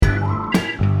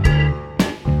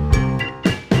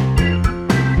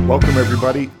Welcome,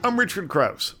 everybody. I'm Richard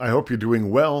Krause. I hope you're doing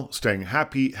well, staying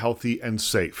happy, healthy, and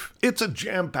safe. It's a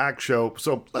jam-packed show,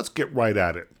 so let's get right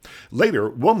at it. Later,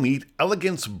 we'll meet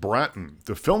Elegance Bratton,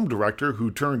 the film director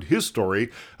who turned his story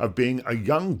of being a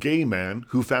young gay man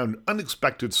who found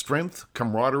unexpected strength,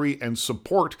 camaraderie, and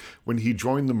support when he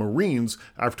joined the Marines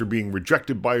after being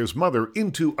rejected by his mother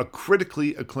into a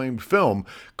critically acclaimed film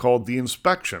called The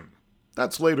Inspection.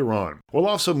 That's later on. We'll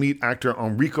also meet actor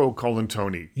Enrico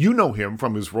Colantoni. You know him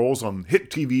from his roles on hit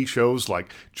TV shows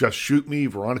like Just Shoot Me,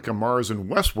 Veronica Mars, and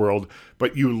Westworld,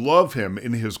 but you love him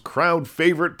in his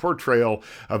crowd-favorite portrayal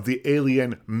of the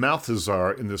alien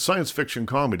Malthazar in the science fiction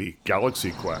comedy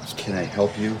Galaxy Quest. Can I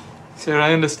help you? Sir,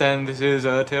 I understand this is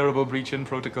a terrible breach in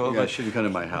protocol. Yeah, I shouldn't come to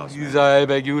my house. Please, I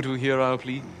beg you to hear our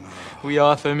plea. We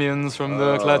are Thermians from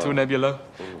the Klaatu Nebula.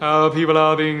 Our people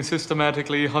are being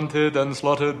systematically hunted and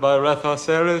slaughtered by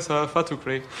Rathaceres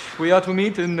Fatukre. We are to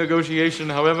meet in negotiation,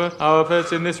 however. Our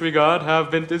efforts in this regard have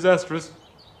been disastrous.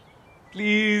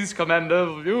 Please,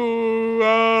 Commander, you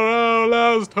are our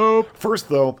last hope. First,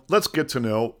 though, let's get to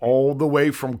know, all the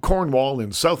way from Cornwall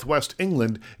in southwest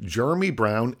England, Jeremy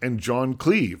Brown and John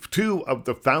Cleave, two of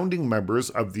the founding members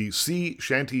of the sea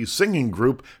shanty singing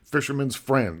group Fisherman's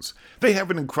Friends. They have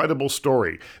an incredible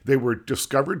story. They were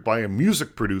discovered by a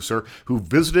music producer who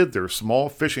visited their small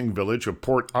fishing village of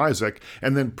Port Isaac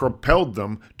and then propelled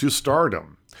them to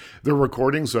stardom. Their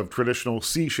recordings of traditional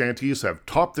sea shanties have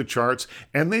topped the charts,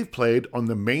 and they've played on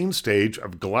the main stage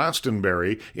of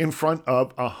Glastonbury in front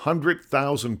of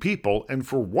 100,000 people and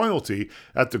for royalty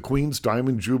at the Queen's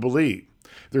Diamond Jubilee.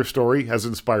 Their story has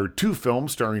inspired two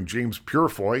films starring James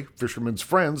Purefoy, Fisherman's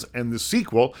Friends, and the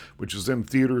sequel, which is in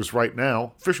theaters right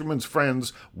now, Fisherman's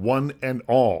Friends, One and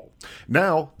All.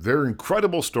 Now, their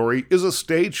incredible story is a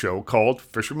stage show called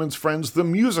Fisherman's Friends the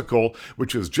Musical,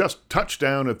 which has just touched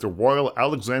down at the Royal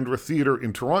Alexandra Theatre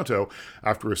in Toronto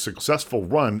after a successful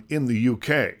run in the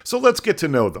UK. So let's get to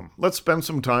know them. Let's spend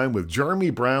some time with Jeremy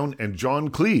Brown and John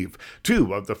Cleave,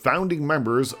 two of the founding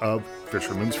members of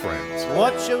Fisherman's Friends.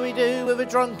 What shall we do with a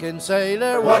drunken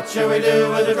sailor? What shall we do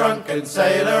with a drunken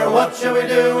sailor? What shall we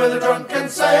do with a drunken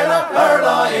sailor?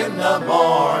 Early in the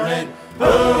morning.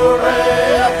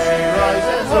 Hooray, up she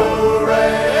rises.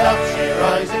 Hooray, up she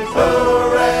rises.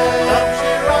 Hooray, up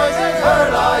she rises.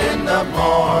 Early in the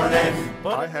morning.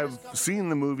 I have seen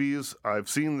the movies, I've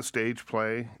seen the stage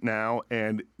play now,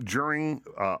 and during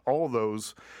all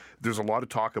those, there's a lot of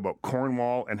talk about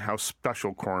Cornwall and how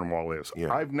special Cornwall is.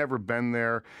 Yeah. I've never been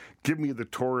there. Give me the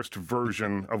tourist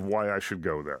version of why I should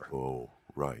go there. Oh,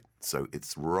 right. So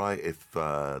it's right if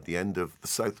the end of the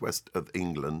southwest of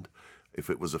England, if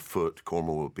it was a foot,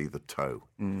 Cornwall would be the toe.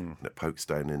 And it pokes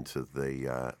down into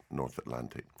the North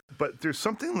Atlantic. But there's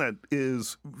something that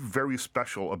is very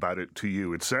special about it to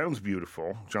you. It sounds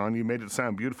beautiful. John, you made it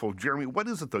sound beautiful. Jeremy, what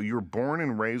is it, though? You were born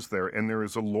and raised there, and there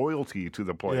is a loyalty to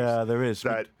the place. Yeah, there is.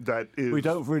 That is... We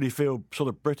don't really feel sort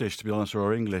of British, to be honest,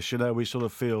 or English. You know, we sort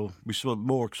of feel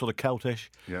more sort of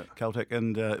Celtic,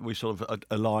 and we sort of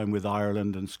align with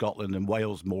Ireland and Scotland and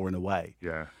Wales more in a way.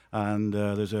 Yeah. And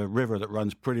there's a river that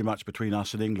runs pretty much between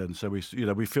us and England, so we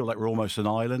feel like we're almost an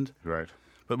island. Right.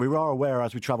 But we are aware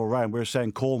as we travel around, we're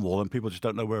saying Cornwall, and people just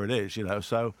don't know where it is, you know.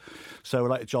 So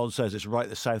like John says, it's right at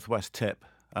the southwest tip,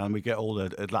 and we get all the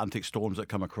Atlantic storms that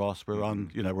come across. We're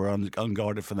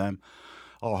unguarded for them.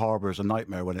 Our harbour is a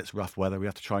nightmare when it's rough weather. We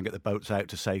have to try and get the boats out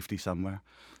to safety somewhere.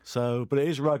 So, but it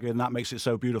is rugged, and that makes it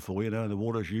so beautiful, you know. And the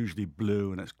water's usually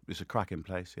blue, and it's a cracking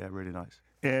place. Yeah, really nice.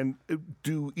 And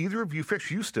do either of you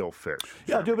fish? You still fish?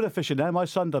 Yeah, I do a bit of fishing now. My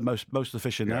son does most of the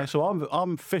fishing now. So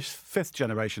I'm fifth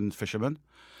generation fisherman.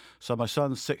 So my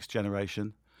son's sixth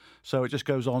generation. So it just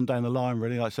goes on down the line,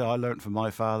 really. Like I say, I learnt from my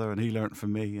father, and he learnt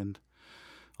from me, and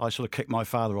I sort of kicked my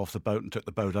father off the boat and took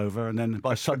the boat over, and then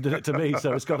my son did it to me.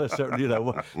 So it's got a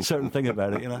certain thing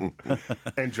about it, you know.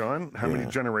 And John, how many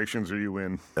generations are you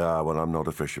in? Well, I'm not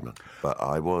a fisherman, but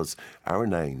I was. Our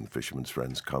name, Fisherman's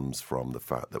Friends, comes from the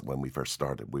fact that when we first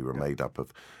started, we were made up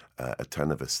of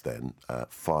 10 of us then.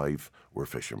 5 were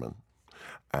fishermen,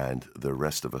 and the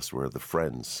rest of us were the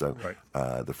friends. So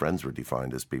the friends were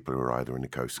defined as people who were either in the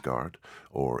Coast Guard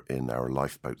or in our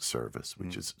lifeboat service,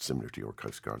 which is similar to your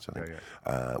Coast Guards, I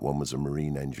think. One was a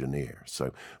marine engineer.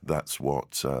 So that's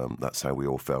how we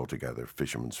all fell together,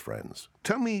 Fisherman's Friends.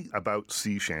 Tell me about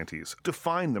sea shanties.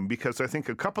 Define them, because I think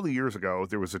a couple of years ago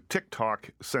there was a TikTok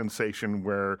sensation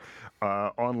where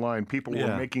online people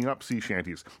were making up sea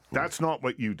shanties. That's not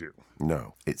what you do.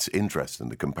 No. It's interesting,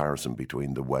 the comparison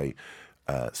between the way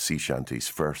sea shanties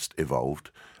first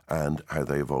evolved and how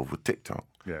they evolved with TikTok.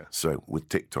 Yeah. So with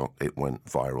TikTok, it went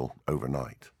viral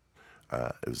overnight.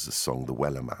 It was the song The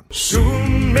Wellerman.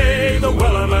 Soon may the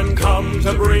Wellerman come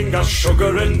to bring us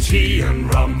sugar and tea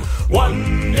and rum.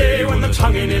 One day when the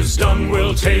tonguing is done,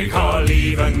 we'll take our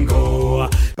leave and go.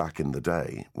 Back in the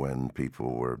day, when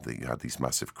people had these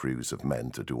massive crews of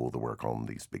men to do all the work on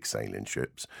these big sailing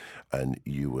ships, and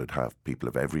you would have people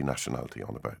of every nationality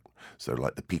on a boat. So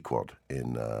like the Pequod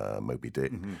in Moby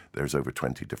Dick, there's over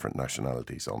 20 different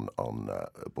nationalities on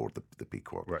aboard the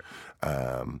Pequod. Right.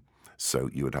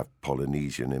 So you would have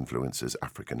Polynesian influences,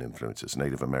 African influences,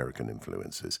 Native American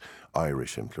influences,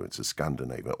 Irish influences,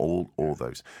 Scandinavian, all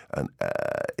those. And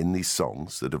in these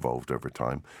songs that evolved over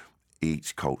time,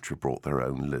 each culture brought their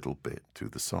own little bit to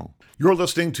the song. You're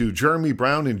listening to Jeremy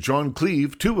Brown and John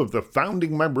Cleave, two of the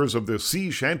founding members of the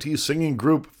sea shanty singing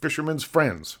group Fisherman's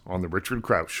Friends, on The Richard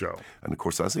Krause Show. And of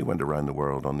course, as they went around the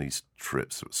world on these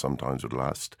trips, sometimes would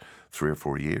last 3 or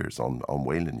 4 years on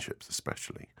whaling ships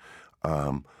especially,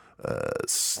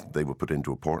 they were put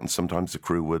into a port, and sometimes the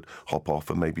crew would hop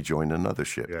off and maybe join another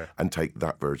ship and take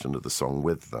that version of the song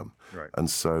with them. Right. And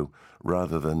so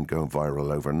rather than go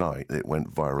viral overnight, it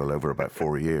went viral over about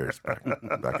 4 years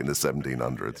back in the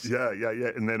 1700s.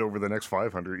 Yeah. And then over the next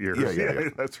 500 years. Yeah.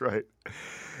 That's right.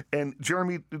 And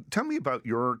Jeremy, tell me about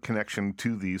your connection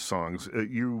to these songs.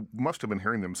 You must have been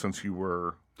hearing them since you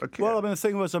were a kid. Well, the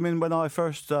thing was, when I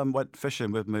first went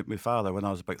fishing with my father when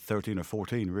I was about 13 or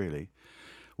 14, really,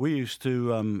 we used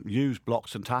to use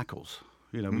blocks and tackles.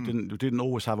 We didn't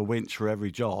always have a winch for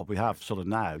every job. We have sort of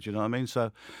now. Do you know what I mean?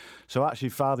 So actually,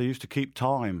 Father used to keep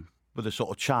time with a sort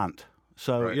of chant.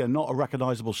 So not a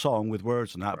recognisable song with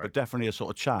words and that, but definitely a sort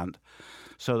of chant,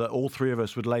 so that all three of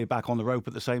us would lay back on the rope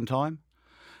at the same time.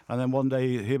 And then one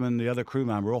day, him and the other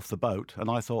crewman were off the boat,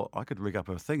 and I thought I could rig up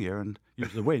a thing here and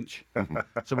use the winch.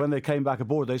 So when they came back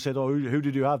aboard, they said, "Oh, who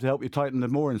did you have to help you tighten the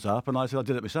moorings up?" And I said, "I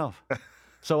did it myself."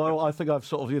 So I think I've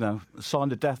sort of,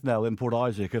 signed a death knell in Port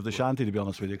Isaac of the shanty, to be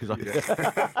honest with you, because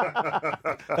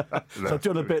so I'm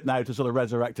doing a bit now to sort of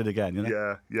resurrect it again.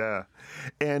 Yeah.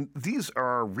 And these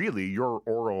are really your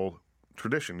oral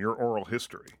tradition, your oral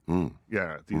history.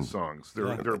 Yeah, these songs.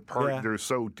 They're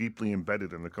so deeply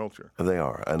embedded in the culture. They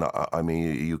are. And I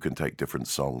mean, you can take different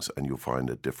songs and you'll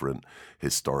find a different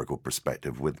historical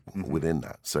perspective within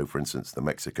that. So, for instance, the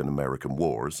Mexican-American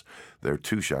Wars, there are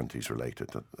two shanties related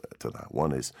to that.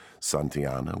 One is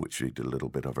Santillana, which we did a little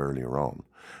bit of earlier on,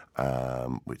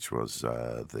 which was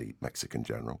the Mexican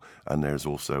general. And there's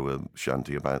also a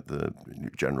shanty about the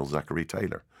General Zachary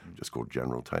Taylor, just called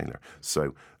General Taylor.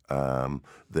 So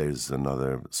there's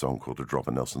another song called A Drop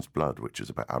of Nelson's Blood, which is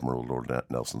about Admiral Lord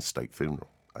Nelson's state funeral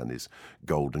and his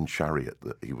golden chariot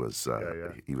that he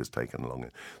was taken along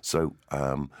in. So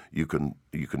you can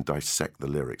dissect the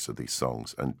lyrics of these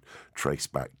songs and trace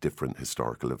back different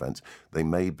historical events. They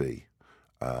may be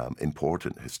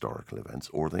important historical events,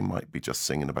 or they might be just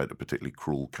singing about a particularly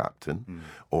cruel captain,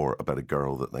 or about a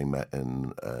girl that they met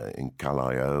in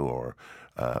Callao or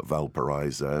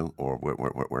Valparaiso, or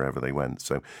wherever they went.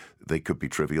 So they could be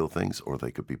trivial things, or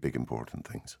they could be big important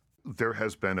things. There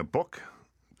has been a book,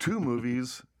 2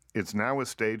 movies. It's now a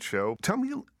stage show. Tell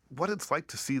me what it's like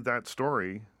to see that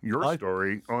story, your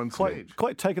story, on stage.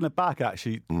 Quite taken aback,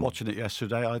 actually, watching it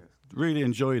yesterday. I really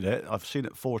enjoyed it. I've seen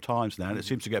it 4 times now, and it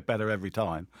seems to get better every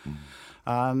time.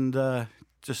 And I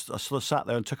sort of sat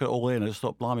there and took it all in. I just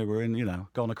thought, blimey, we're in,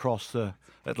 gone across the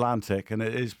Atlantic, and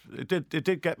it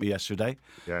did get me yesterday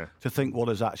to think what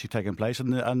has actually taken place.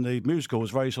 And the musical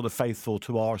was very sort of faithful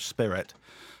to our spirit.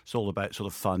 It's all about sort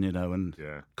of fun, and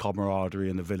camaraderie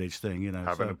in the village thing,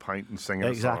 Having a pint and singing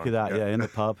exactly a song. that, in the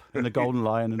pub, in the Golden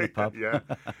Lion in the pub.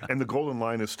 And the Golden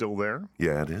Lion is still there?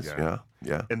 Yeah, it is,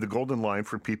 yeah. And the Golden Lion,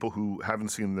 for people who haven't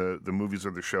seen the movies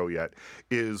or the show yet,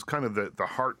 is kind of the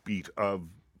heartbeat of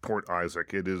Port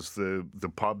Isaac. It is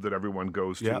the pub that everyone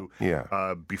goes to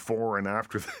before and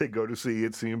after they go to sea,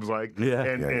 it seems like.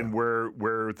 And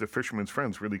where the Fisherman's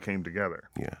Friends really came together.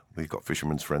 Yeah, we've got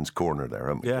Fisherman's Friends Corner there,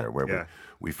 haven't we? There, where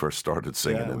we first started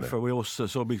singing in there.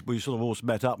 We sort of all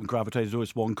met up and gravitated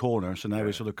towards one corner, so now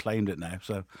we sort of claimed it now.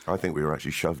 So I think we were actually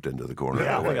shoved into the corner.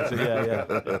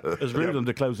 It was rude of them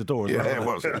to close the door. It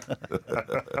was.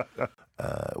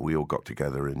 We all got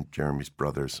together in Jeremy's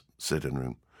brother's sitting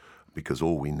room, because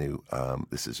all we knew,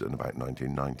 this is in about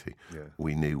 1990,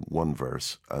 we knew one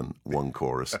verse and one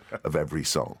chorus of every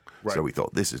song. Right. So we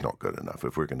thought, this is not good enough.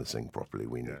 If we're going to sing properly,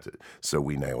 we need to. So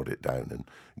we nailed it down and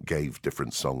gave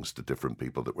different songs to different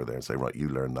people that were there and say, right, you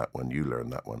learn that one, you learn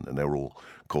that one. And they were all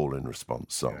call and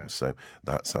response songs. So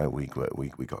that's how we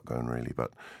got going, really.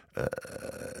 But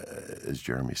as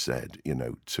Jeremy said,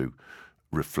 to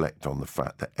reflect on the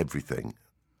fact that everything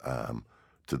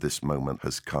to this moment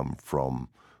has come from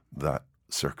that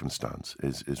circumstance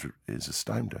is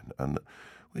astounding, and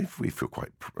we feel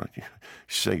quite. You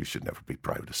say you should never be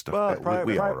proud of stuff. Well, but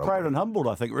we are proud and humbled,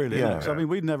 I think, really. Yeah. Yeah. So, I mean,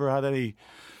 we'd never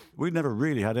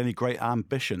really had any great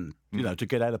ambition, to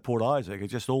get out of Port Isaac. It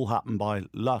just all happened by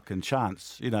luck and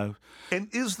chance, And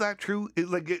is that true?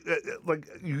 Like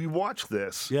you watch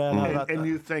this, Yeah, no, and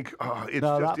you think, oh, it's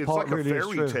No, just that it's part like really a is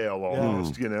fairy true. tale Yeah.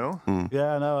 almost,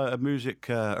 Yeah, no, a music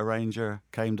arranger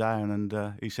came down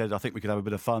and he said, I think we could have a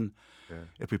bit of fun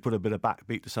if we put a bit of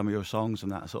backbeat to some of your songs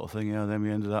and that sort of thing. Then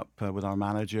we ended up with our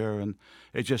manager, and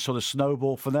it just sort of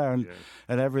snowballed from there.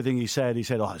 And everything he said,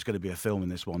 oh, it's going to be a film in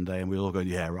this one day. And we were all going,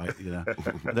 yeah, right. And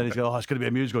then he said, oh, it's going to be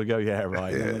a musical. You go, yeah,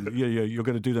 right. And then, you're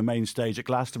going to do the main stage at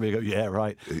Glastonbury. You go, yeah,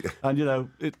 right.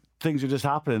 And, things are just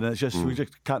happening, and it's just we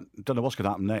just don't know what's going to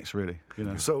happen next, really.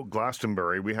 So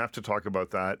Glastonbury, we have to talk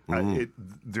about that.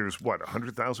 There's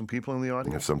 100,000 people in the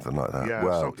audience, something like that. Yeah,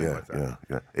 well, something like that.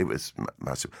 Yeah. It was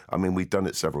massive. I mean, we'd done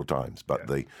it several times, but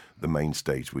the main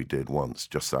stage we did once,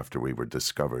 just after we were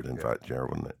discovered. In fact,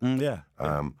 Gerald, wasn't it?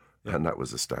 And that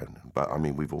was astounding. But I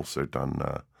mean, we've also done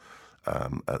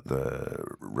at the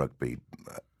rugby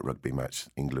match,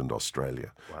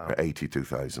 England-Australia,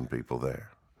 82,000 people there.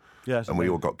 Yes, and we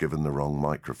all got given the wrong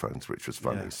microphones, which was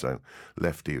funny. Yeah. So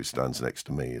Lefty, who stands next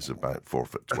to me, is about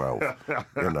 4'12",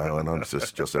 and I'm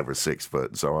just over 6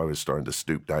 foot. So I was starting to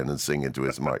stoop down and sing into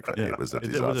his microphone. It was a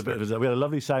disaster. It was a bit of we had a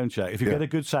lovely sound check. If you get a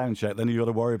good sound check, then you got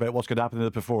to worry about what's going to happen in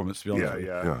the performance. To be honest with you.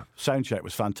 Yeah. Sound check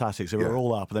was fantastic. So we were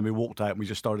all up, and then we walked out and we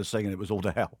just started singing. It was all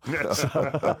to hell.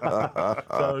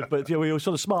 But we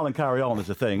sort of smile and carry on as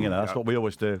a thing. That's what we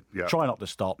always do. Yeah. Try not to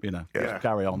stop. Just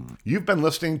carry on. You've been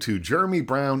listening to Jeremy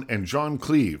Brown and John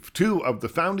Cleave, two of the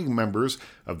founding members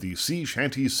of the sea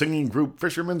shanty singing group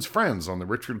Fisherman's Friends on The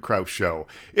Richard Krause Show.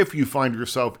 If you find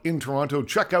yourself in Toronto,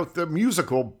 check out the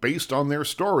musical based on their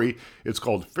story. It's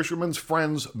called Fisherman's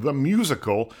Friends, the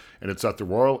Musical, and it's at the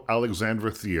Royal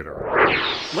Alexandra Theatre.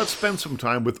 Let's spend some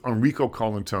time with Enrico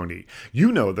Colantoni.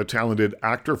 You know the talented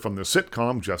actor from the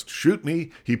sitcom Just Shoot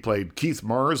Me. He played Keith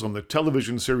Mars on the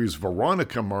television series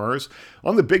Veronica Mars.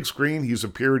 On the big screen, he's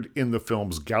appeared in the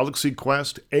films Galaxy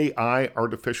Quest, AI,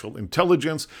 Artificial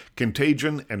Intelligence,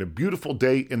 Contagion, and A Beautiful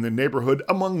Day in the Neighborhood,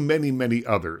 among many, many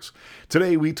others.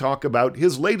 Today we talk about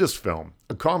his latest film,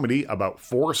 a comedy about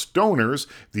four stoners,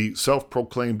 the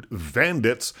self-proclaimed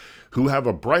Vandits, who have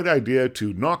a bright idea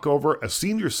to knock over a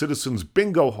senior citizens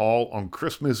bingo hall on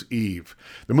Christmas Eve.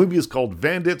 The movie is called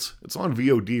Vandits. It's on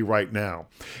VOD right now.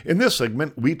 In this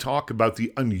segment, we talk about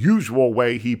the unusual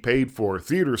way he paid for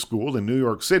theater school in New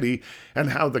York City and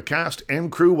how the cast and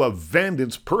crew of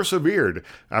Vandits persevered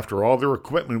after all their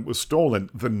equipment was stolen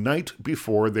the night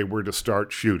before they were to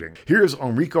start shooting. Here's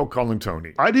Enrico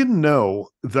Colantoni. I didn't know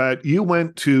that you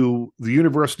went to the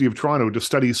University of Toronto to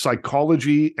study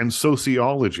psychology and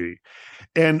sociology.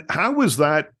 And how was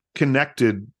that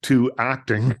connected to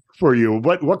acting for you?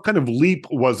 What kind of leap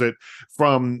was it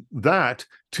from that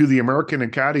to the American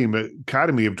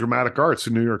Academy of Dramatic Arts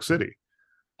in New York City?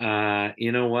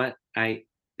 You know what?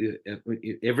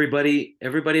 Everybody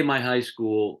in my high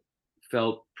school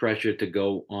felt pressure to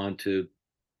go on to,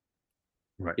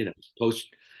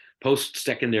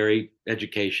 post-secondary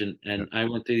education. And I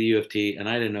went to the U of T, and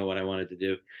I didn't know what I wanted to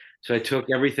do. So I took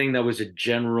everything that was a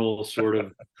general sort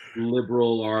of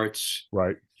liberal arts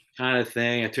kind of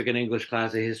thing. I took an English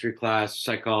class, a history class,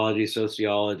 psychology,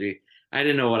 sociology. I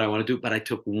didn't know what I wanted to do, but I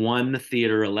took one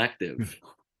theater elective.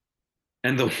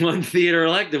 And the one theater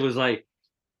elective was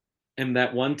and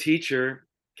that one teacher,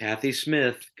 Kathy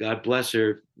Smith, God bless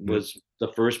her, was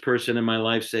the first person in my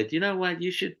life said, you know what, you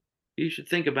should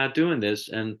think about doing this.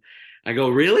 And I go,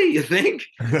 really? You think?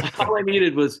 All I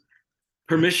needed was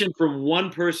permission from one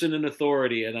person in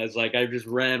authority. And I was like, I just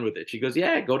ran with it. She goes,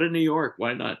 yeah, go to New York.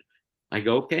 Why not? I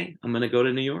go, okay, I'm going to go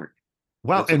to New York.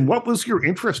 Wow. And what was your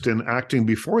interest in acting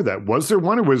before that? Was there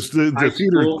one, or was the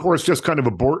theater course just kind of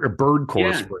a bird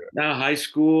course for you? No, high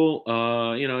school,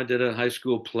 I did a high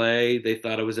school play. They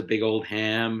thought I was a big old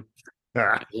ham.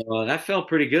 That felt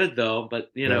pretty good though. But,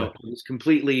 I was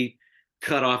completely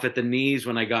cut off at the knees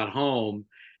when I got home.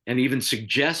 And even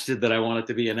suggested that I wanted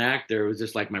to be an actor. It was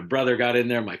just like my brother got in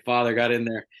there, my father got in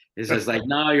there. It's just like,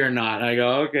 no, you're not. I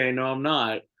go, okay, no, I'm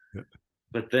not.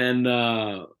 But then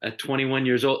at 21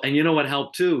 years old, and you know what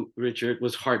helped too, Richard,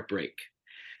 was heartbreak.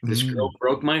 This girl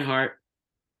broke my heart.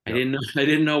 I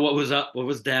didn't know what was up, what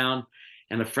was down.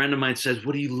 And a friend of mine says,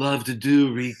 what do you love to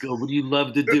do, Rico? What do you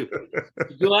love to do?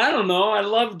 I go, I don't know. I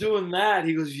love doing that.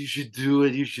 He goes, you should do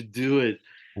it. You should do it.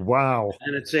 Wow.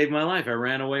 And it saved my life. I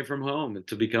ran away from home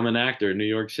to become an actor in New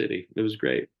York City. It was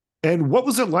great. And what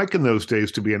was it like in those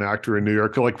days to be an actor in New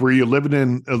York? Like, were you living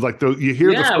in you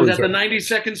hear the stories? Yeah, I was at the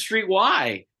 92nd Street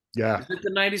Y. Yeah, I was at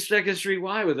the 92nd Street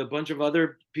Y with a bunch of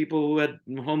other people who had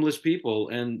homeless people,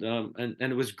 and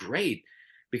it was great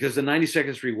because the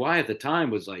 92nd Street Y at the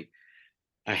time was like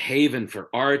a haven for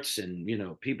arts, and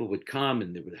people would come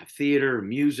and they would have theater and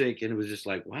music, and it was just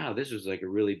like, wow, this was like a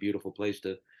really beautiful place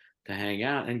to hang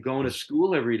out. And going to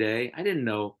school every day, I didn't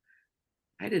know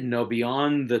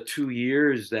beyond the 2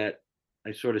 years that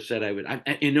I sort of said I would.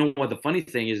 What the funny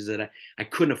thing is that I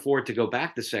couldn't afford to go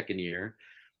back the second year,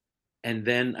 and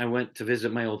then I went to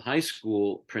visit my old high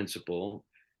school principal,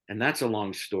 and that's a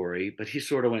long story, but he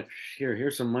sort of went,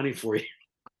 here's some money for you.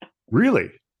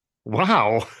 Really?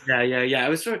 Wow. Yeah. I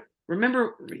was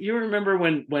remember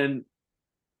when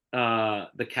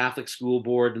the Catholic school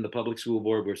board and the public school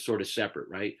board were sort of separate,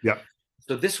 right? Yeah.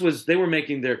 So they were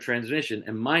making their transition,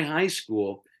 and my high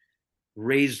school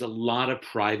raised a lot of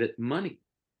private money.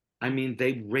 I mean,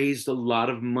 they raised a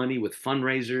lot of money with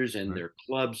fundraisers and their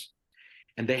clubs,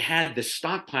 and they had this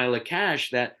stockpile of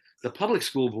cash that the public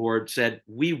school board said,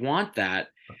 we want that.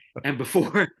 And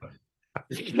before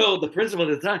the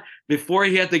principal at the time, before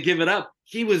he had to give it up,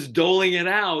 he was doling it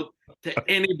out to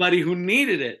anybody who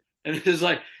needed it. And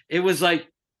it was like,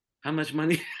 how much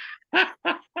money?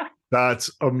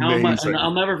 That's amazing.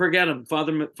 I'll never forget him.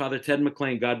 Father Ted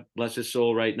McLean, God bless his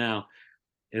soul right now,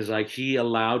 is like, he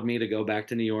allowed me to go back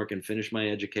to New York and finish my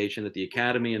education at the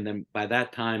academy. And then by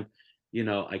that time,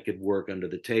 I could work under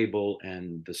the table,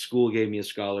 and the school gave me a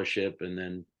scholarship. And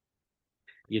then,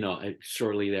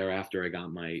 shortly thereafter, I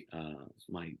got my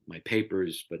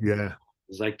papers. But yeah, it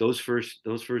was like those first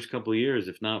couple of years,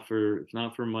 if not for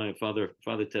my Father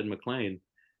Ted McLean,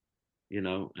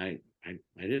 I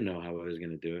didn't know how I was going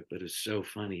to do it, but it was so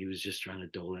funny. He was just trying to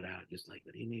dole it out, just like,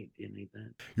 what do you need? Do you need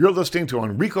that? You're listening to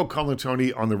Enrico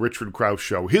Colantoni on The Richard Crouse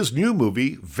Show. His new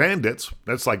movie, Vandits,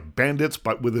 that's like bandits,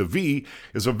 but with a V,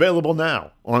 is available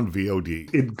now on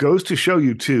VOD. It goes to show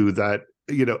you, too, that,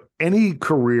 any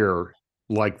career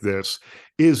like this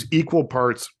is equal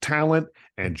parts talent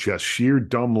and just sheer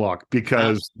dumb luck,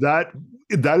 because that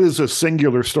is a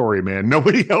singular story, man.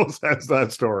 Nobody else has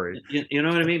that story. You know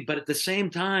what I mean? But at the same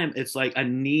time, it's like a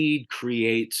need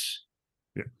creates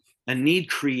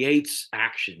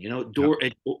action.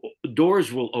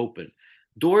 Doors will open.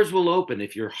 Doors will open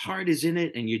if your heart is in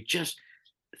it, and you just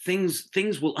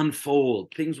things will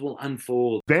unfold. Things will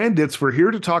unfold. Vandits, we're here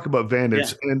to talk about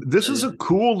Vandits. Yeah. And this is a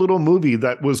cool little movie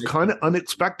that was kind of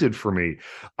unexpected for me.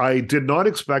 I did not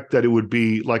expect that it would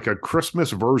be like a Christmas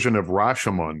version of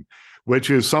Rashomon, which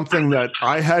is something that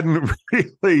I hadn't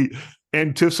really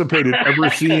anticipated ever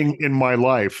seeing in my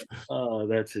life. Oh,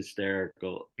 that's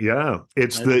hysterical. Yeah.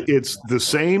 It's the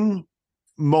same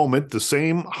moment, the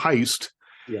same heist,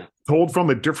 told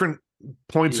from a different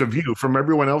points of view, from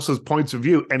everyone else's points of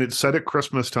view, and it's set at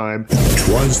Christmas time.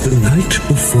 'Twas the night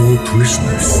before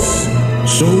Christmas.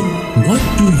 So what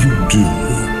do?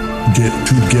 Get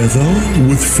together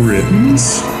with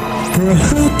friends?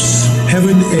 Perhaps have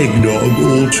an eggnog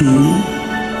or two?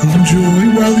 Enjoy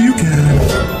while you can,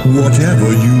 whatever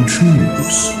you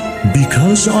choose.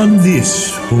 Because on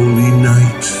this holy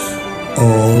night,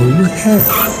 all hell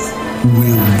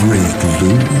will break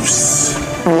loose.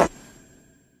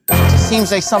 Seems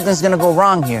like something's gonna go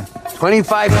wrong here.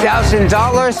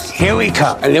 $25,000? Here we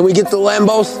come. And then we get the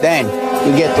Lambos? Then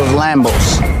we get those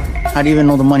Lambos. How do you even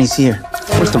know the money's here?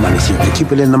 What's the money's here? They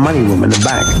keep it in the money room in the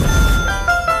bank.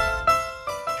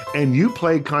 And you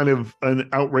play kind of an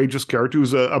outrageous character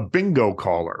who's a bingo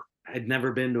caller. I'd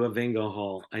never been to a bingo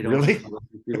hall. I don't really? know what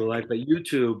people like, but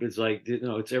YouTube is like,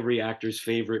 it's every actor's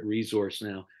favorite resource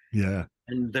now. Yeah.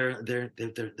 And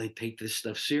they take this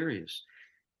stuff serious.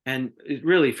 And it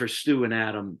really, for Stu and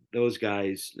Adam, those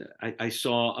guys, I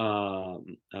saw,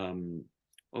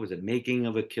 what was it, Making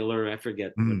of a Killer? I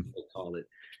forget what they called it.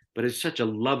 But it's such a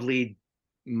lovely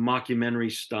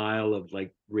mockumentary style of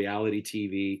like reality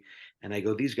TV. And I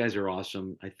go, these guys are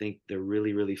awesome. I think they're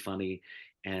really, really funny.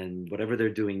 And whatever they're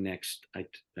doing next, I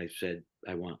said,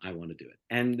 I want to do it.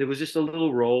 And it was just a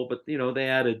little role, but they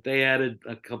added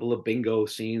a couple of bingo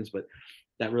scenes, but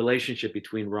that relationship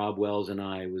between Rob Wells and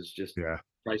I was just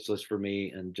priceless for me,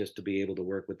 and just to be able to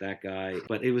work with that guy.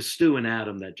 But it was Stu and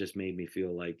Adam that just made me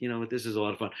feel like, this is a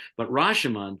lot of fun. But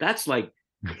Rashomon, that's like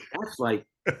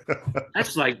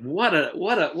what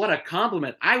a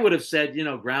compliment. I would have said,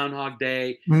 Groundhog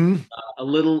Day, a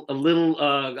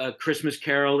little Christmas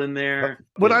Carol in there.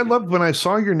 What I loved when I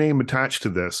saw your name attached to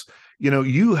this,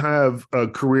 you have a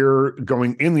career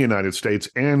going in the United States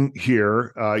and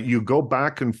here. You go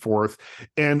back and forth.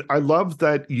 And I love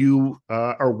that you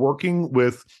are working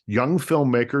with young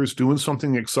filmmakers, doing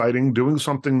something exciting, doing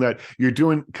something that you're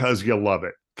doing because you love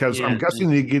it. Because I'm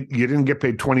guessing you didn't get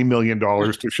paid $20 million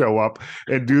to show up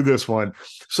and do this one.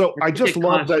 So I just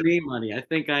love that. Me money. I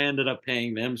think I ended up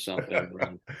paying them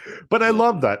something. But I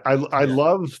love that. I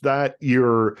love that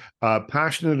you're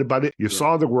passionate about it. You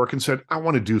saw the work and said, I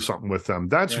want to do something with them.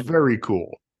 That's very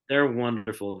cool. They're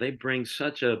wonderful. They bring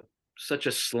such a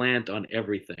slant on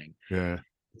everything. Yeah.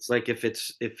 It's like if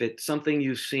it's something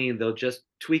you've seen, they'll just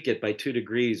tweak it by 2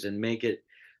 degrees and make it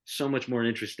so much more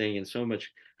interesting and so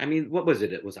much. I mean, what was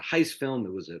it? It was a heist film.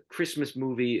 It was a Christmas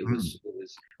movie. It was.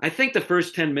 I think the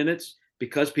first 10 minutes,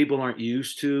 because people aren't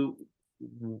used to,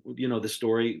 the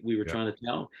story we were trying to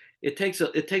tell. It takes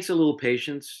a little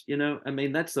patience. I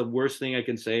mean, that's the worst thing I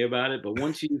can say about it. But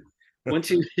once you,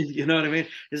 you know what I mean?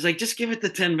 It's like just give it the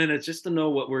 10 minutes just to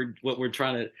know what we're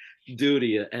trying to do to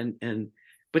you,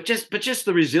 But just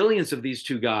the resilience of these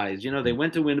 2 guys. They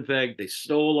went to Winnipeg. They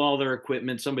stole all their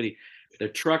equipment. Their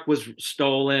truck was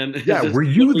stolen. Yeah, were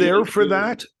you there for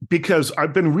that? Because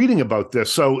I've been reading about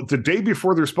this. So the day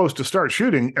before they're supposed to start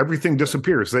shooting, everything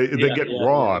disappears. They get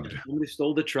robbed. Somebody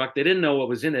stole the truck. They didn't know what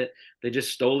was in it. They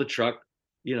just stole the truck.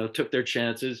 Took their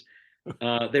chances.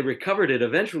 They recovered it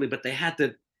eventually, but they had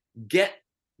to get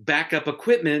backup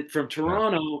equipment from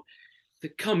Toronto to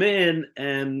come in,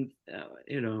 and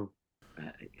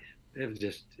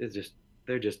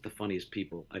they're just the funniest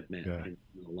people I've met in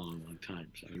a long, long time.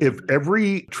 So if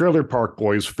every Trailer Park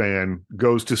Boys fan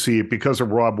goes to see it because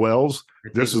of Rob Wells,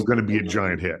 this is going to be a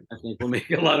giant hit. I think we'll make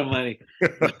a lot of money.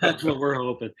 That's what we're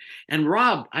hoping. And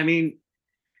Rob, I mean,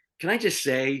 can I just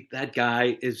say that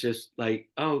guy is just like,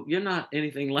 oh, you're not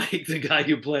anything like the guy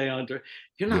you play on.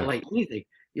 You're not like anything.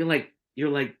 You're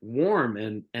like warm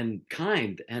and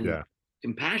kind and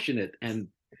compassionate and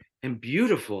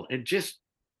beautiful and just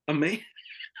amazing.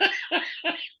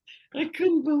 I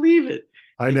couldn't believe it.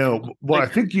 I know. Well, I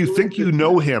think you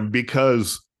know him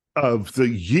because of the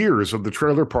years of the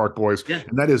Trailer Park Boys, and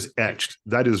that is etched.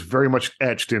 That is very much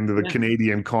etched into the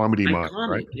Canadian comedy mind,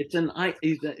 right? It's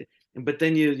but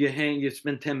then you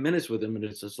spend 10 minutes with him, and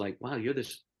it's just like, wow, you're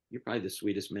probably the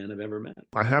sweetest man I've ever met.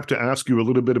 I have to ask you a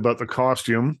little bit about the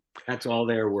costume. That's all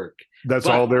their work. That's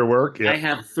all their work. Yeah. I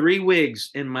have 3 wigs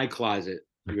in my closet,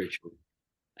 Richard.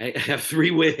 I have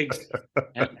 3 wigs.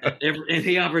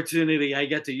 Any opportunity I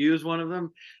get to use one of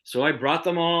them. So I brought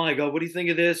them all. I go, what do you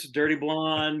think of this? Dirty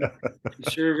blonde,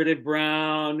 conservative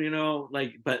brown,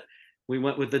 but we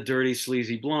went with the dirty,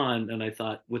 sleazy blonde. And I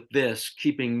thought with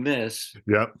keeping this.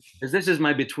 Yeah. Because this is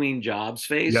my between jobs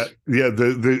face. Yeah. Yeah.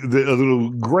 The little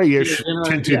grayish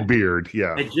tinted beard.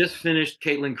 Yeah. I just finished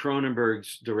Caitlin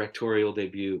Cronenberg's directorial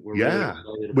debut. We're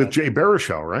with Jay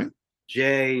Baruchel, right?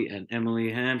 Jay and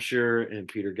Emily Hampshire and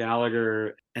Peter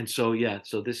Gallagher. And so,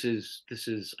 so this is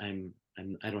I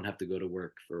don't have to go to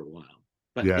work for a while,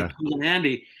 but it comes in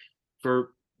handy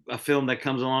for a film that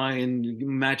comes along and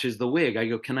matches the wig. I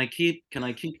go, can I keep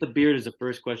the beard is the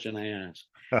first question I ask.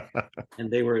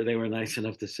 And they were nice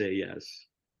enough to say yes.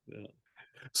 Yeah.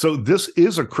 So this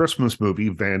is a Christmas movie,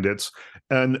 Vandits,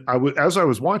 and as I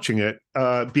was watching it,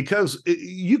 because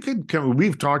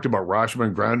we've talked about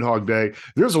Rashomon, Groundhog Day.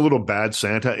 There's a little Bad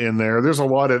Santa in there. There's a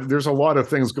lot of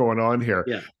things going on here.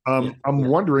 Yeah. I'm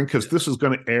wondering, because this is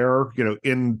going to air,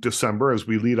 in December as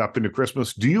we lead up into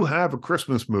Christmas. Do you have a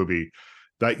Christmas movie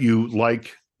that you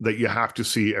like that you have to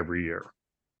see every year?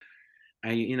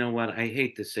 You know what? I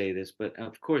hate to say this, but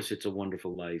of course, It's a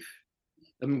Wonderful Life.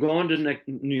 I'm going to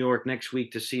New York next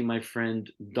week to see my friend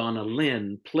Donna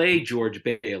Lynn play George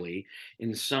Bailey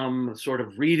in some sort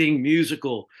of reading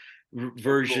musical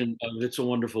version of It's a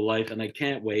Wonderful Life, and I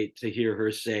can't wait to hear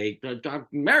her say,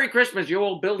 "Merry Christmas, you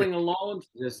old building alone."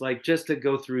 Just to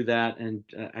go through that, and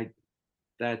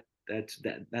that's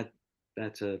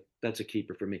a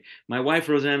keeper for me. My wife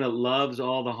Rosanna loves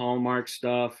all the Hallmark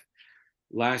stuff.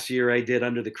 Last year I did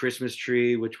Under the Christmas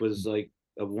Tree, which was like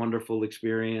a wonderful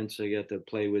experience. I got to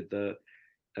play with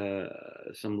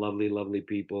some lovely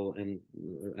people, and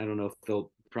I don't know if they'll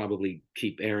probably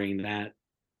keep airing that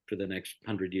for the next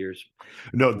 100 years.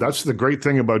 No, that's the great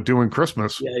thing about doing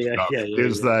Christmas.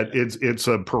 It's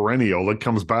a perennial. It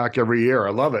comes back every year.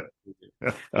 I love it.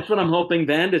 That's what I'm hoping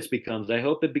Vandits becomes. I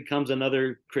hope it becomes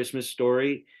another Christmas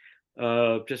story,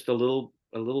 just a little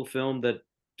film that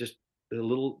just a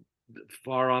little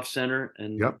far off center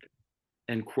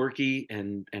and quirky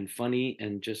and funny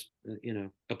and just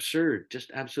absurd,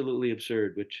 just absolutely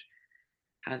absurd, which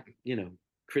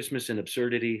Christmas and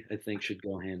absurdity, I think, should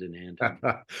go hand in hand.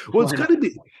 Well, it's got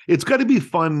to be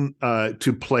fun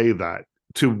to play that,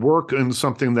 to work on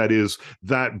something that is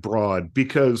that broad,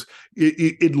 because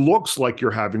it looks like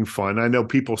you're having fun. I know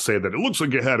people say that it looks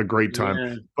like you had a great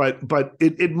time, Yeah. but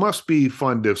it must be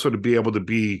fun to sort of be able to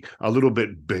be a little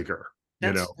bit bigger.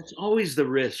 That's always the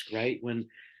risk, right? When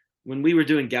we were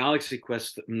doing Galaxy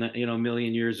Quest, you know, a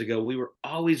million years ago, we were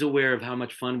always aware of how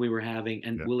much fun we were having,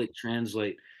 and will it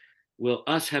translate? Will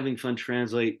us having fun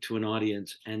translate to an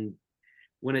audience? And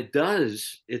when it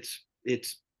does, it's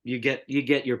you get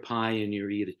your pie and you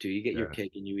eat it too. You get your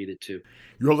cake and you eat it too.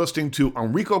 You're listening to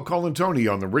Enrico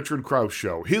Colantoni on The Richard Krause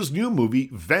Show. His new movie,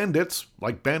 Vandits,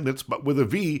 like bandits, but with a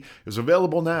V, is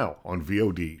available now on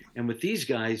VOD. And with these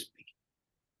guys,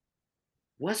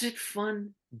 was it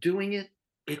fun doing it?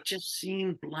 It just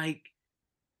seemed like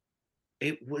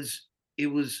it was.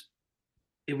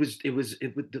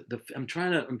 I'm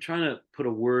trying to put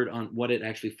a word on what it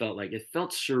actually felt like. It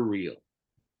felt surreal.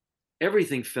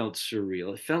 Everything felt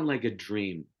surreal. It felt like a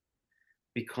dream,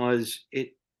 because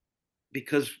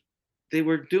they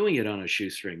were doing it on a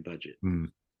shoestring budget,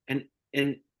 and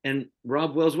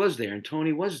Rob Wells was there, and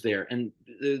Tony was there, and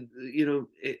you know,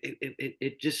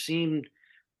 it just seemed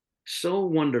so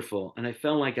wonderful, and I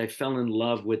felt like I fell in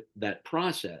love with that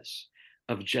process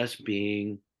of just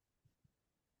being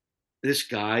this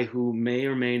guy who may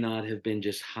or may not have been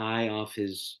just high off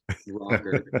his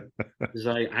rocker. It's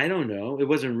like, I don't know. It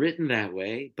wasn't written that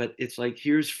way, but it's like,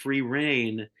 here's free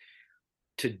reign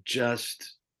to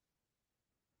just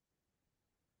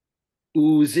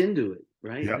ooze into it,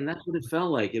 right? Yep. And that's what it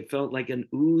felt like. It felt like an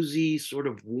oozy, sort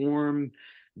of warm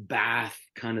bath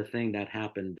kind of thing that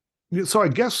happened. So I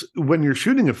guess when you're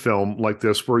shooting a film like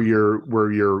this, where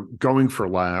you're going for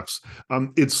laughs,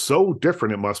 it's so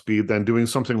different, it must be, than doing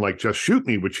something like Just Shoot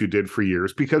Me, which you did for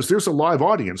years, because there's a live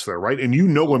audience there, right? And you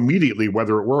know immediately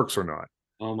whether it works or not.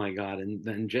 Oh my God! And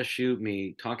then Just Shoot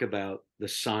Me, talk about the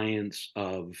science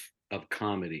of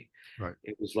comedy. Right.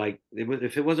 It was like,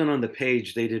 if it wasn't on the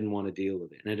page, they didn't want to deal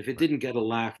with it, and if it didn't get a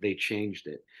laugh, they changed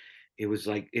it. It was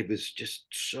like, it was just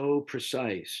so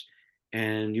precise.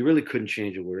 And you really couldn't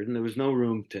change a word, and there was no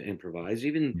room to improvise.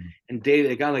 Even and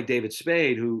a guy like David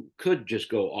Spade, who could just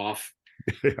go off,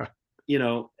 you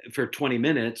know, for 20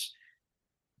 minutes,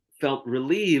 felt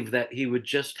relieved that he would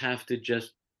just have to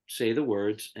just say the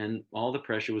words, and all the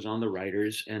pressure was on the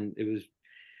writers. And it was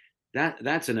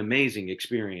that's an amazing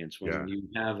experience when you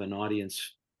have an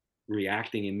audience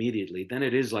reacting immediately. Then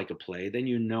it is like a play. Then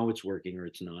you know it's working or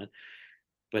it's not.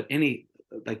 But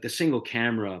like the single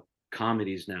camera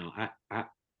comedies now,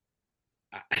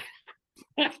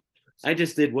 I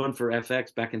just did one for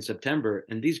FX back in September,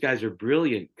 and these guys are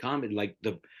brilliant comedy, like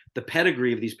the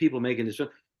pedigree of these people making this film,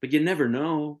 but you never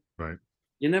know. Right.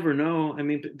 You never know. I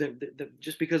mean,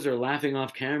 just because they're laughing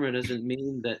off camera doesn't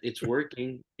mean that it's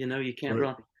working. You know, you can't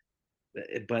run.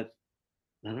 But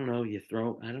I don't know.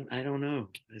 I don't know.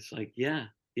 It's like, yeah.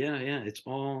 It's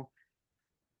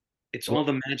all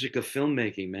the magic of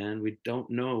filmmaking, man. We don't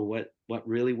know what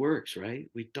really works, right?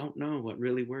 We don't know what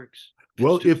really works.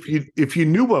 Well, if you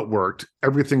knew what worked,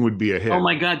 everything would be a hit. Oh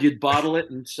my God, you'd bottle it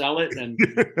and sell it, and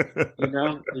you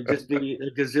know, you'd just be a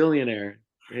gazillionaire.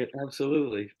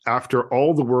 Absolutely. After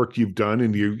all the work you've done,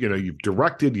 and you've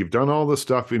directed, you've done all the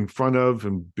stuff in front of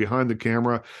and behind the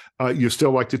camera, you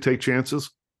still like to take chances?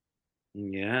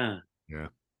 Yeah. Yeah.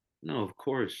 No, of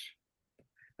course.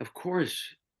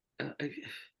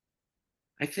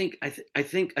 I think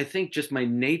just my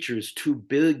nature is too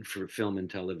big for film and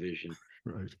television.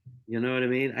 Right. You know what I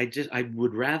mean? I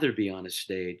would rather be on a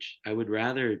stage. I would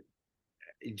rather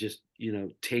just, you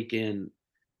know, take in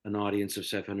an audience of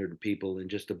 700 people and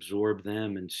just absorb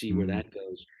them and see where that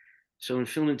goes. So in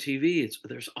film and TV,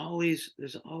 there's always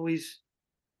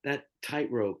that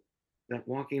tightrope,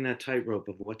 walking that tightrope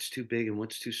of what's too big and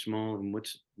what's too small and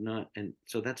what's not. And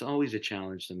so that's always a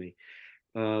challenge to me.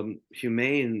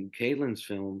 Humane, Caitlin's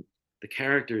film, the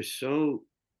character is so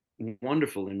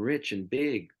wonderful and rich and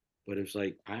big, but it's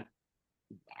like, I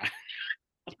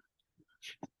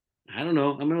don't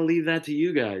know. I'm going to leave that to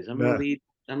you guys. I'm going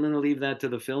to leave that to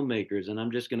the filmmakers, and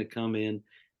I'm just going to come in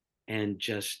and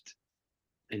just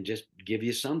give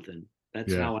you something.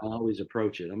 That's how I always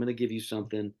approach it. I'm going to give you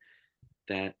something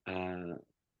that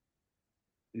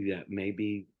may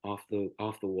be off the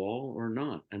wall or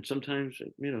not. And sometimes,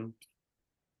 you know,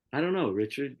 I don't know,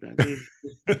 Richard. I mean,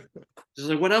 it's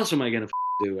like, what else am I going to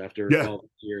do after all these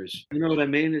years? You know what I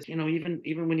mean? It's, you know,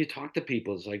 even when you talk to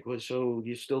people, it's like, well, so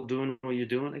you're still doing what you're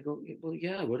doing? I go, well,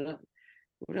 yeah. What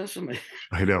else am I?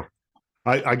 I know.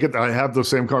 I get that. I have the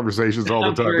same conversations all the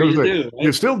I'm time. sure you do, right?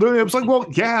 You're still doing it. It's like, well,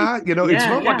 yeah, it's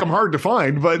not like I'm hard to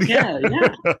find, but yeah.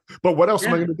 But what else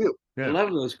am I going to do? I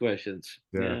love those questions.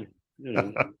 Yeah.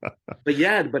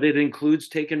 But it includes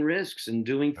taking risks and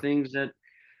doing things that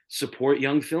support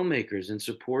young filmmakers and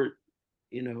support,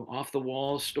 off the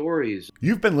wall stories.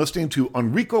 You've been listening to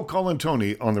Enrico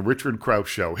Colantoni on The Richard Krause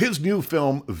Show. His new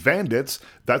film, Vandits,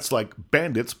 that's like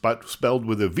bandits but spelled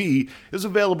with a V, is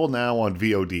available now on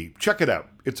VOD. Check it out.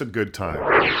 It's a good time.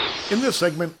 In this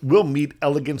segment, we'll meet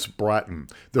Elegance Bratton,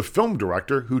 the film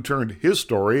director who turned his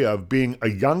story of being a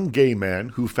young gay man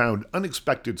who found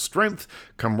unexpected strength,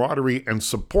 camaraderie, and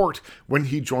support when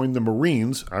he joined the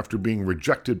Marines after being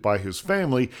rejected by his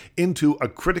family into a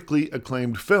critically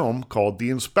acclaimed film called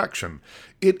The Inspection.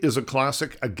 It is a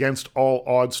classic against all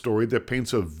odds story that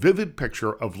paints a vivid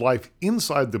picture of life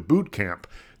inside the boot camp,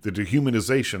 the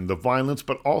dehumanization, the violence,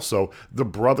 but also the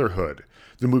brotherhood.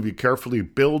 The movie carefully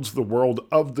builds the world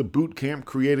of the boot camp,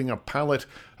 creating a palette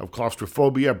of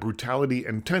claustrophobia, brutality,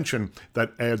 and tension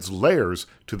that adds layers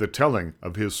to the telling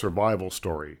of his survival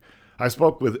story. I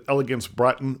spoke with Elegance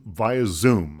Bratton via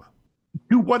Zoom.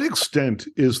 To what extent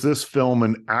is this film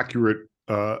an accurate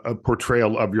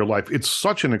portrayal of your life? It's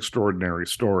such an extraordinary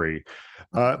story,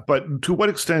 but to what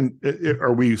extent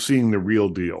are we seeing the real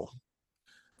deal?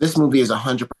 This movie is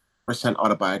 100%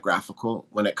 autobiographical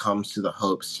when it comes to the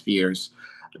hopes, fears,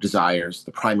 desires,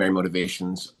 the primary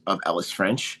motivations of Ellis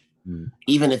French,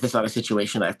 even if it's not a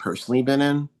situation I've personally been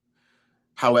in.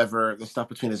 However, the stuff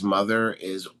between his mother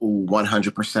is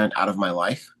 100% out of my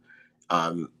life.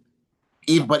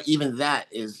 But even that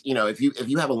is, if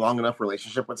you have a long enough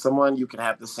relationship with someone, you can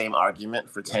have the same argument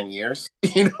for 10 years.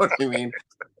 You know what I mean?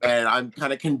 And I'm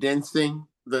kind of condensing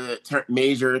the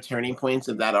major turning points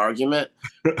of that argument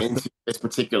into this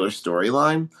particular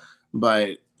storyline.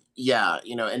 But yeah,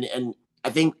 and I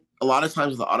think a lot of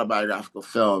times with the autobiographical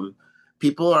film,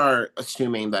 people are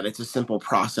assuming that it's a simple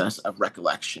process of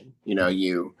recollection.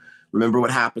 You remember what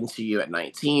happened to you at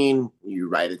 19, you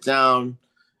write it down,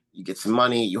 you get some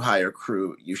money, you hire a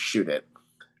crew, you shoot it.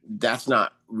 That's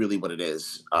not really what it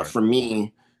is. For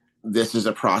me, this is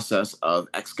a process of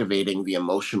excavating the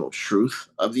emotional truth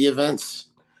of the events.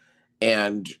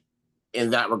 And in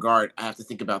that regard, I have to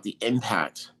think about the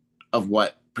impact of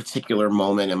what particular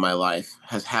moment in my life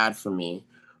has had for me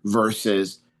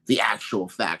versus the actual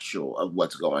factual of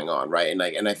what's going on, right?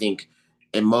 And I think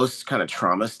in most kind of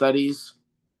trauma studies,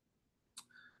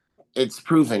 it's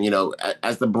proven,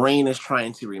 as the brain is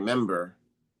trying to remember,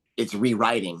 it's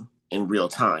rewriting in real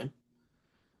time.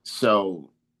 So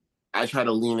I try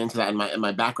to lean into that, and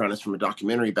my background is from a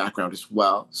documentary background as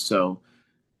well. So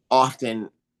often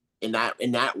in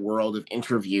that world of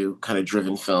interview kind of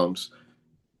driven films,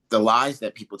 the lies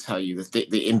that people tell you,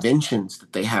 the inventions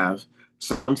that they have,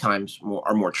 sometimes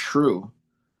are more true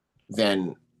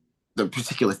than the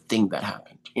particular thing that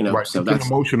happened. Right. So that's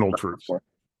an emotional truth.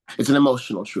 It's an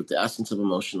emotional truth, the essence of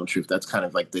emotional truth. That's kind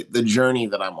of like the journey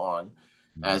that I'm on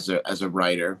as a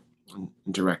writer and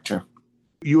director.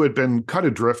 You had been cut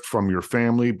adrift from your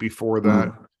family before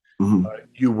that.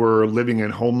 You were living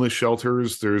in homeless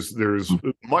shelters. There's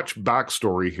much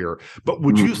backstory here. But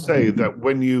would you say that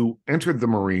when you entered the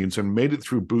Marines and made it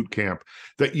through boot camp,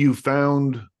 that you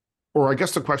found, or I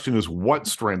guess the question is, what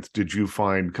strength did you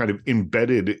find kind of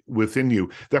embedded within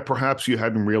you that perhaps you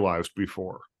hadn't realized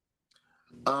before?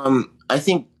 I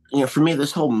think, for me,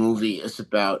 this whole movie is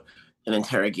about an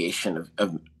interrogation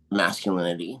of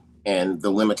masculinity and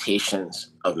the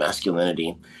limitations of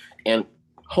masculinity, and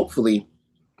hopefully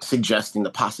suggesting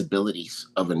the possibilities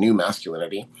of a new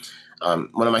masculinity.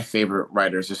 One of my favorite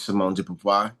writers is Simone de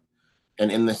Beauvoir.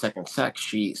 And in The Second Sex,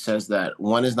 she says that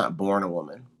one is not born a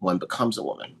woman, one becomes a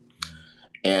woman.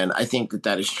 And I think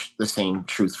that is the same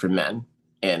truth for men.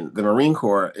 And the Marine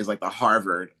Corps is like the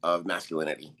Harvard of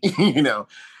masculinity,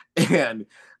 And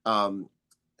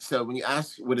so when you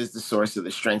ask what is the source of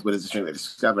the strength, what is the strength I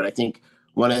discovered, I think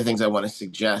one of the things I want to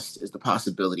suggest is the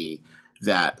possibility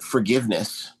that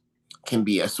forgiveness can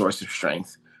be a source of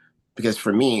strength. Because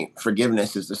for me,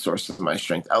 forgiveness is the source of my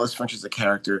strength. Ellis French is a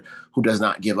character who does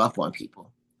not give up on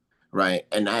people, right?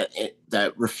 And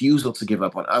that refusal to give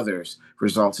up on others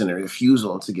results in a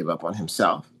refusal to give up on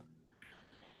himself.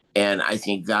 And I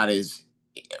think that is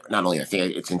not only, I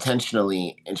think it's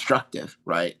intentionally instructive,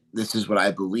 right? This is what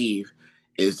I believe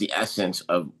is the essence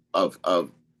of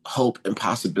hope and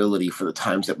possibility for the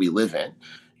times that we live in.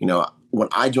 When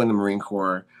I joined the Marine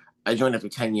Corps, I joined after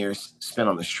 10 years spent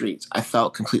on the streets. I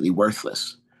felt completely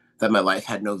worthless, that my life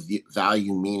had no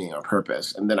value, meaning, or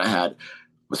purpose. And then I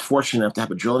was fortunate enough to have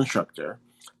a drill instructor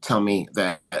tell me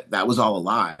that that was all a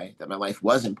lie, that my life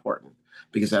was important,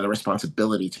 because I had a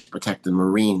responsibility to protect the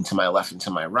Marine to my left and to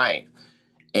my right.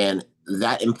 And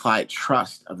that implied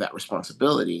trust of that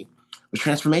responsibility was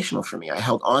transformational for me. I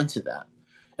held on to that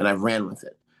and I ran with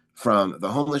it, from the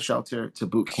homeless shelter to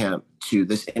boot camp to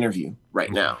this interview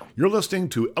right now. You're listening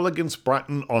to Elegance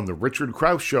Bratton on The Richard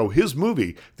Crouse Show. His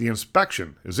movie, The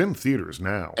Inspection, is in theaters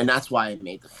now. And that's why I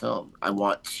made the film. I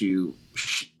want to,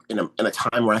 in a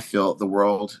time where I feel the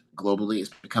world globally is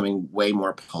becoming way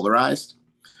more polarized,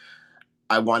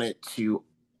 I wanted to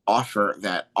offer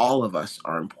that all of us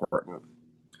are important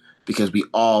because we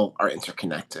all are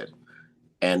interconnected.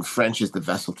 And French is the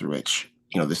vessel through which,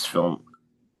 this film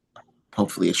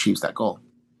hopefully achieves that goal.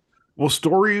 Well,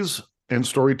 stories and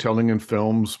storytelling in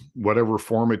films, whatever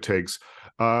form it takes,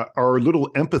 are little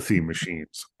empathy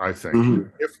machines, I think. Mm-hmm.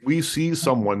 If we see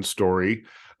someone's story,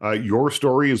 your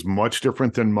story is much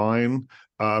different than mine,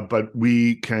 but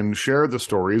we can share the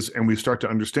stories and we start to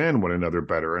understand one another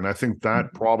better. And I think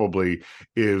that probably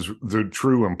is the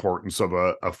true importance of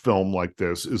a film like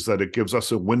this, is that it gives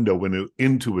us a window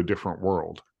into a different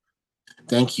world.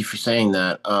 Thank you for saying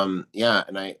that. Yeah,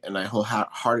 and I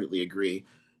wholeheartedly agree.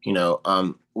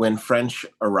 When French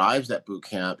arrives at boot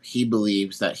camp, he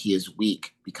believes that he is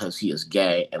weak because he is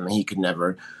gay and that he could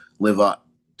never live up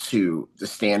to the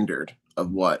standard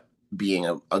of what being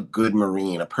a good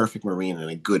Marine, a perfect Marine,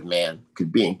 and a good man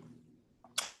could be.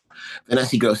 Then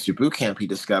as he goes through boot camp, he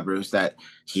discovers that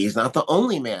he's not the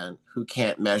only man who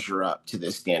can't measure up to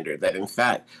this standard, that in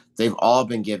fact, they've all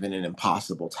been given an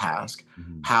impossible task,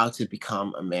 how to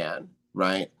become a man,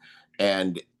 right?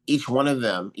 And each one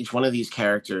of these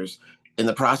characters, in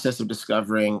the process of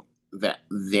discovering that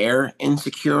they're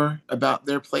insecure about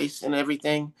their place in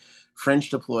everything, French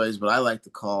deploys what I like to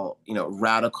call,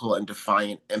 radical and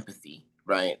defiant empathy,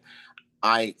 right?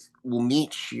 I will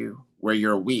meet you where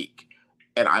you're weak,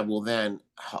 and I will then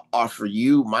offer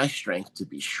you my strength to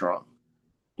be strong,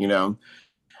 And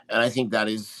I think that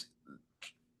is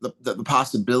the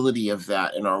possibility of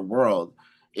that in our world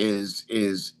is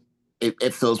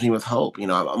it fills me with hope.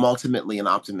 I'm ultimately an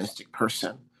optimistic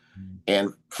person,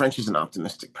 and French is an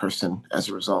optimistic person as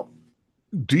a result.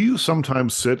 Do you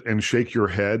sometimes sit and shake your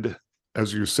head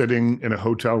as you're sitting in a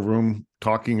hotel room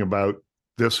talking about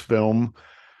this film,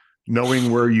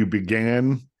 knowing where you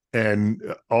began and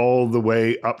all the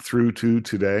way up through to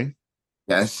today?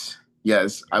 Yes.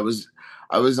 I was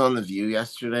on The View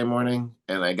yesterday morning,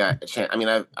 and I got a chance. I mean,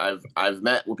 I've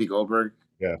met Whoopi Goldberg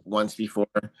once before,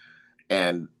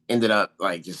 and ended up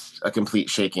like just a complete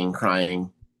shaking, crying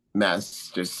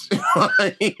mess. Just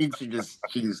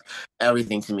she's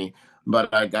everything to me.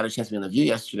 But I got a chance to be on The View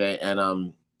yesterday,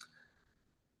 and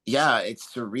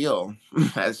it's surreal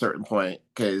at a certain point,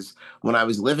 because when I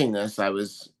was living this, I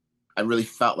really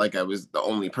felt like I was the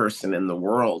only person in the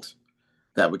world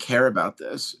that would care about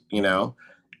this,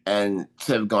 and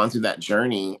to have gone through that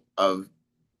journey of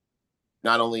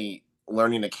not only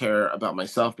learning to care about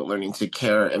myself, but learning to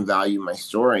care and value my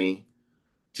story,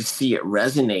 to see it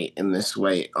resonate in this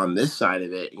way on this side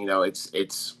of it,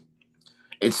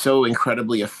 it's so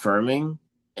incredibly affirming,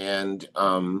 and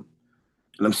I'm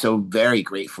so very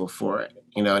grateful for it,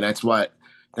 and that's why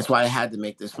I had to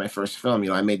make this my first film.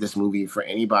 I made this movie for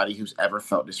anybody who's ever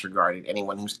felt disregarded,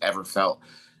 anyone who's ever felt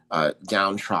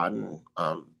downtrodden,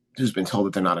 who's been told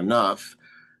that they're not enough.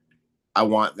 I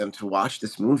want them to watch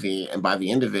this movie and by the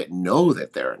end of it, know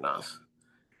that they're enough,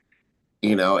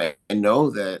 and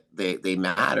know that they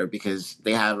matter, because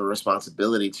they have a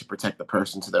responsibility to protect the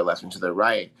person to their left and to their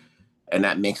right. And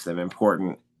that makes them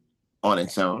important on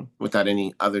its own without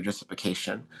any other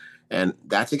justification. And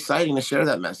that's exciting to share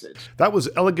that message. That was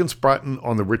Elegance Bratton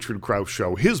on The Richard Crouse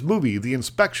Show. His movie, The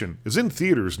Inspection, is in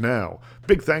theaters now.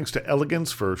 Big thanks to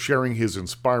Elegance for sharing his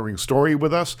inspiring story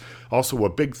with us. Also, a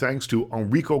big thanks to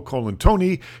Enrico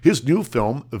Colantoni. His new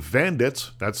film,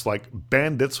 Vandits, that's like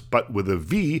bandits but with a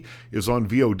V, is on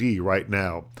VOD right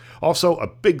now. Also, a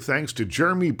big thanks to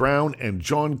Jeremy Brown and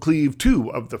John Cleave, two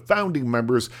of the founding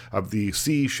members of the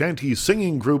sea shanty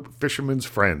singing group Fisherman's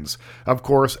Friends. Of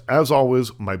course, as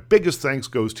always, my biggest thanks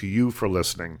goes to you for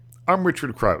listening. I'm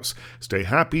Richard Crouse. Stay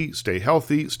happy, stay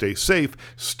healthy, stay safe,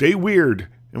 stay weird,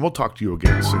 and we'll talk to you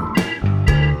again soon.